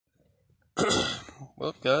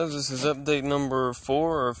Well, guys, this is update number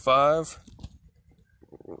 4 or 5,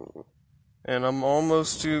 and I'm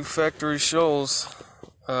almost to Factory Shoals.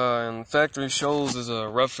 And Factory Shoals is a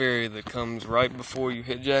rough area that comes right before you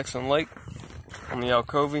hit Jackson Lake on the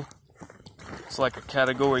Alcovy. It's like a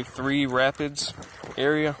Category 3 rapids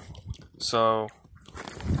area, so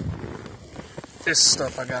this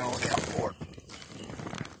stuff I gotta look out for.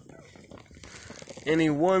 Any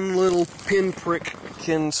one little pinprick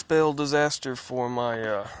can spell disaster for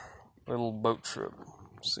my little boat trip.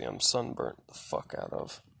 See, I'm sunburnt the fuck out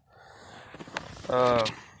of. I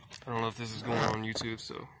don't know if this is going on YouTube,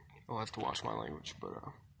 so I'll have to watch my language, but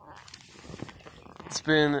it's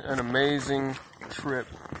been an amazing trip.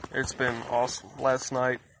 It's been awesome. Last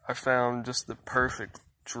night I found just the perfect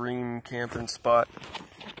dream camping spot.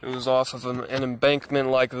 It was off of an embankment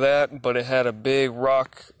like that, but it had a big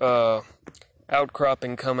rock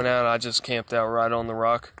outcropping coming out. I just camped out right on the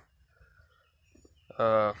rock.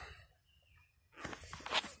 Yeah,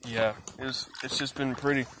 it's just been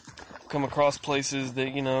pretty. Come across places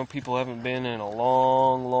that, you know, people haven't been in a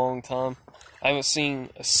long time. I haven't seen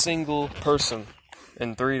a single person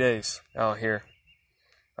in 3 days out here.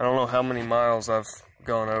 I don't know how many miles I've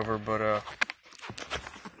gone over, but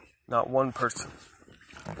not one person.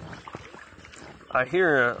 I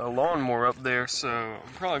hear a lawnmower up there, so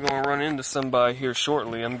I'm probably going to run into somebody here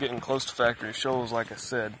shortly. I'm getting close to Factory Shoals, like I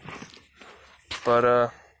said.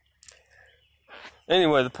 But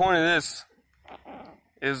anyway, the point of this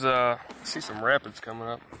is I see some rapids coming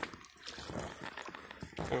up.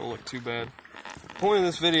 Don't look too bad. The point of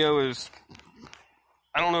this video is,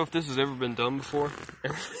 I don't know if this has ever been done before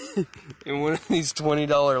in one of these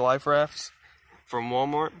 $20 life rafts from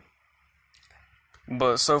Walmart,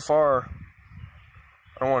 but so far,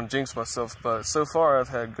 I don't want to jinx myself, but so far I've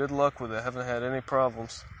had good luck with it. I haven't had any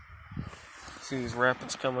problems. See these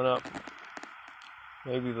rapids coming up.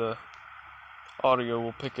 Maybe the audio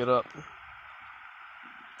will pick it up.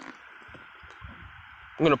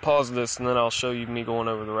 I'm going to pause this and then I'll show you me going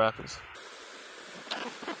over the rapids.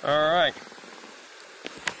 Alright.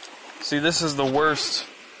 See, this is the worst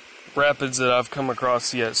rapids that I've come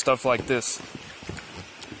across yet. Stuff like this.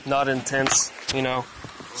 Not intense, you know.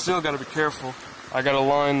 Still got to be careful. I got to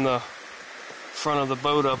line the front of the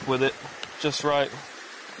boat up with it just right.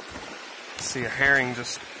 See, a herring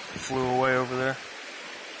just flew away over there.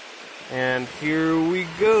 And here we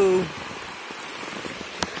go.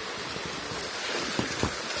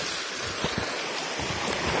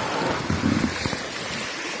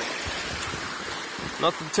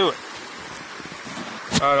 Nothing to it.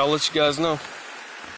 Alright, I'll let you guys know.